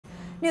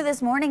New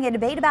this morning, a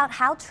debate about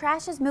how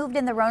trash is moved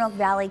in the Roanoke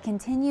Valley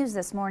continues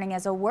this morning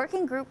as a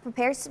working group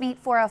prepares to meet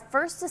for a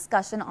first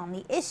discussion on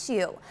the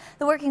issue.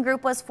 The working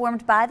group was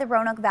formed by the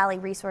Roanoke Valley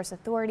Resource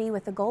Authority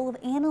with the goal of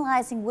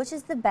analyzing which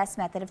is the best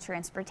method of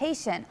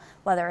transportation,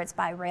 whether it's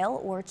by rail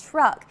or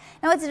truck.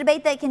 Now, it's a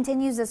debate that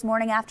continues this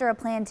morning after a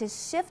plan to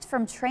shift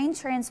from train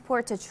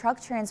transport to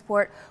truck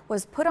transport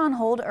was put on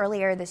hold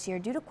earlier this year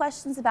due to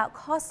questions about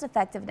cost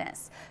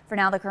effectiveness. For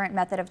now, the current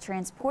method of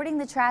transporting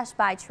the trash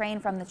by train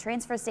from the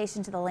transfer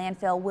station to the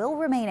landfill will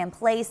remain in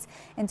place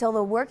until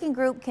the working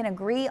group can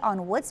agree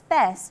on what's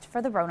best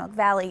for the Roanoke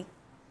Valley.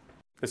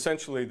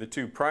 Essentially, the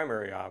two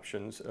primary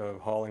options of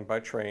hauling by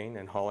train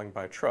and hauling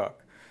by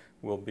truck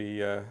will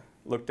be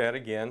looked at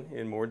again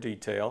in more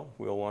detail.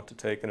 We'll want to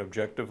take an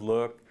objective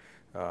look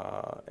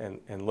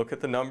and look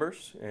at the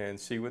numbers and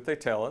see what they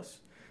tell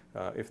us.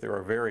 If there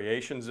are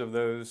variations of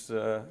those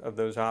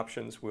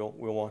options, we'll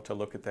want to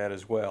look at that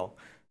as well.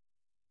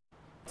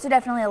 So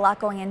definitely a lot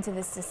going into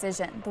this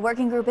decision. The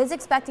working group is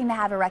expecting to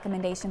have a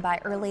recommendation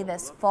by early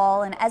this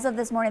fall, and as of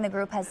this morning, the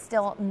group has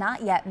still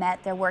not yet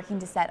met. They're working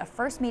to set a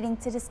first meeting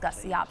to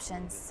discuss the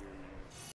options.